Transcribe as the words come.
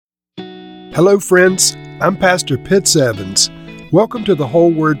Hello, friends. I'm Pastor Pitts Evans. Welcome to the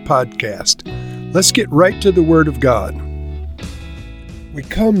Whole Word Podcast. Let's get right to the Word of God. We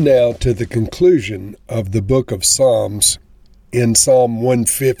come now to the conclusion of the book of Psalms in Psalm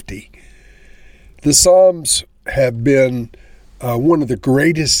 150. The Psalms have been one of the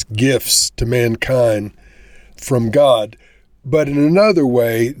greatest gifts to mankind from God, but in another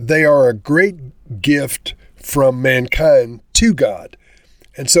way, they are a great gift from mankind to God.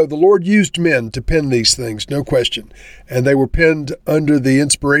 And so the Lord used men to pen these things, no question. And they were penned under the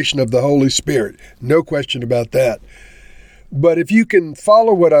inspiration of the Holy Spirit, no question about that. But if you can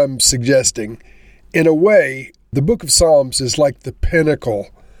follow what I'm suggesting, in a way, the book of Psalms is like the pinnacle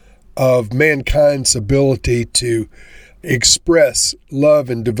of mankind's ability to express love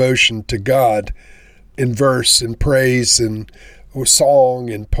and devotion to God in verse and praise and or song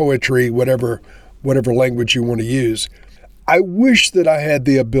and poetry, whatever language you want to use. I wish that I had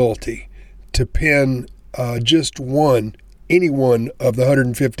the ability to pen just any one of the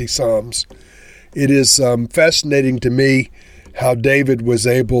 150 Psalms. It is fascinating to me how David was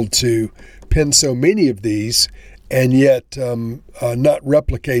able to pen so many of these and yet not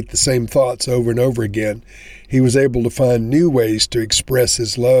replicate the same thoughts over and over again. He was able to find new ways to express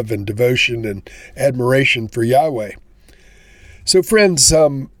his love and devotion and admiration for Yahweh. So friends,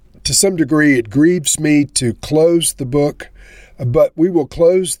 to some degree, it grieves me to close the book, but we will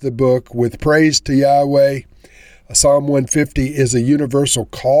close the book with praise to Yahweh. Psalm 150 is a universal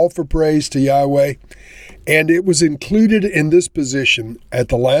call for praise to Yahweh, and it was included in this position at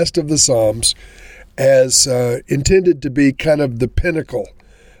the last of the Psalms as intended to be kind of the pinnacle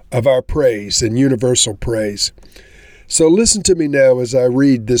of our praise and universal praise. So listen to me now as I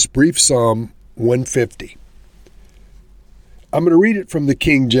read this brief Psalm 150. I'm going to read it from the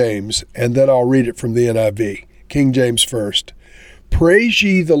King James, and then I'll read it from the NIV. King James first. Praise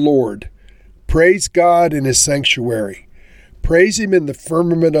ye the Lord. Praise God in his sanctuary. Praise him in the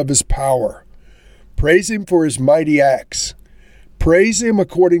firmament of his power. Praise him for his mighty acts. Praise him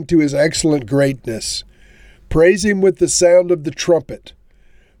according to his excellent greatness. Praise him with the sound of the trumpet.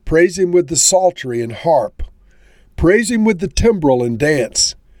 Praise him with the psaltery and harp. Praise him with the timbrel and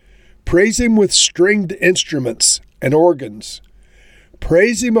dance. Praise him with stringed instruments and organs.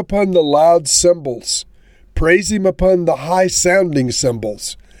 Praise him upon the loud cymbals. Praise him upon the high-sounding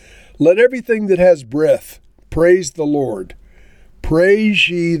cymbals. Let everything that has breath praise the Lord. Praise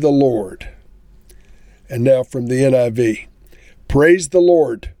ye the Lord. And now from the NIV. Praise the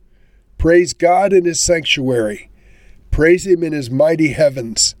Lord. Praise God in his sanctuary. Praise him in his mighty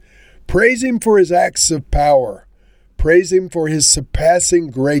heavens. Praise him for his acts of power. Praise him for his surpassing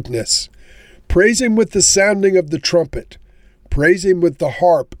greatness. Praise him with the sounding of the trumpet. Praise him with the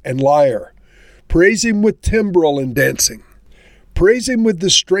harp and lyre. Praise him with timbrel and dancing. Praise him with the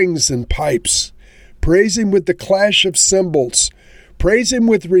strings and pipes. Praise him with the clash of cymbals. Praise him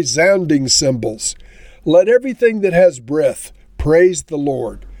with resounding cymbals. Let everything that has breath praise the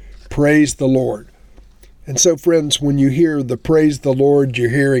Lord. Praise the Lord. And so, friends, when you hear the praise the Lord, you're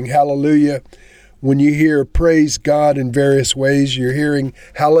hearing hallelujah. When you hear praise God in various ways, you're hearing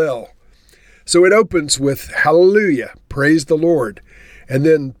hallel. So it opens with hallelujah, praise the Lord, and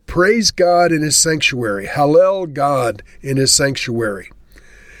then praise God in his sanctuary, hallel God in his sanctuary,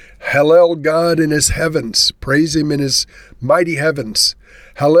 hallel God in his heavens, praise him in his mighty heavens,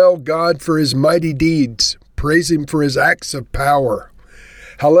 hallel God for his mighty deeds, praise him for his acts of power,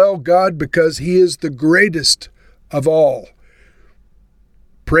 hallel God because he is the greatest of all,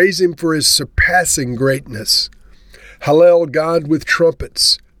 praise him for his surpassing greatness, hallel God with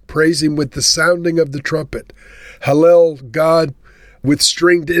trumpets, praise him with the sounding of the trumpet. Hallel God with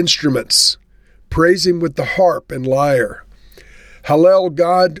stringed instruments. Praise him with the harp and lyre. Hallel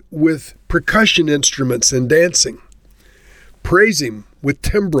God with percussion instruments and dancing. Praise him with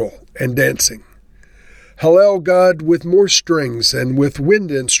timbrel and dancing. Hallel God with more strings and with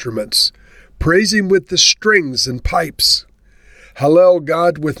wind instruments. Praise him with the strings and pipes. Hallel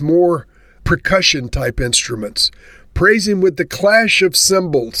God with more percussion type instruments. Praise him with the clash of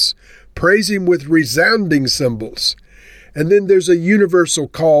cymbals. Praise him with resounding cymbals. And then there's a universal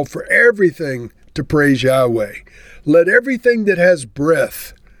call for everything to praise Yahweh. Let everything that has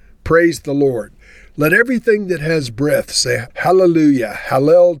breath praise the Lord. Let everything that has breath say hallelujah,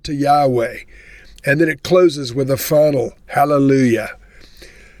 hallel to Yahweh. And then it closes with a final hallelujah.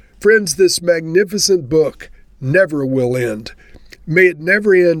 Friends, this magnificent book never will end. May it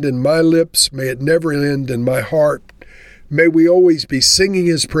never end in my lips. May it never end in my heart. May we always be singing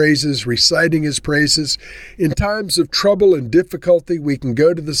his praises, reciting his praises. In times of trouble and difficulty, we can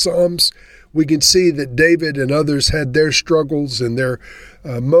go to the Psalms. We can see that David and others had their struggles and their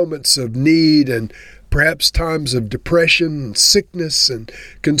moments of need and perhaps times of depression and sickness and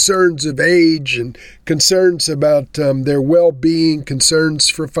concerns of age and concerns about their well-being, concerns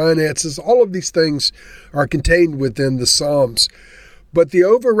for finances. All of these things are contained within the Psalms. But the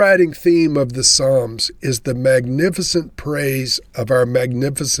overriding theme of the Psalms is the magnificent praise of our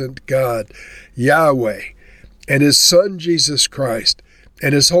magnificent God, Yahweh, and His Son, Jesus Christ,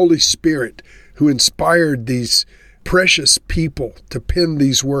 and His Holy Spirit, who inspired these precious people to pen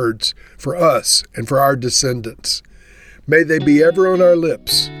these words for us and for our descendants. May they be ever on our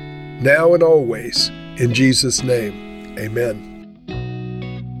lips, now and always, in Jesus' name. Amen.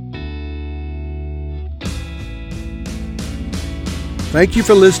 Thank you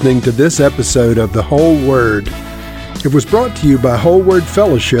for listening to this episode of The Whole Word. It was brought to you by Whole Word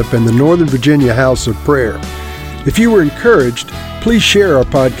Fellowship and the Northern Virginia House of Prayer. If you were encouraged, please share our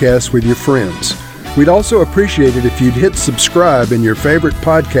podcast with your friends. We'd also appreciate it if you'd hit subscribe in your favorite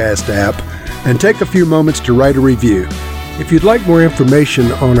podcast app and take a few moments to write a review. If you'd like more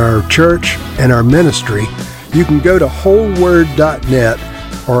information on our church and our ministry, you can go to wholeword.net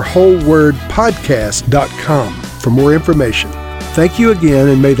or wholewordpodcast.com for more information. Thank you again,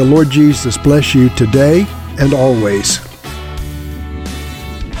 and may the Lord Jesus bless you today and always.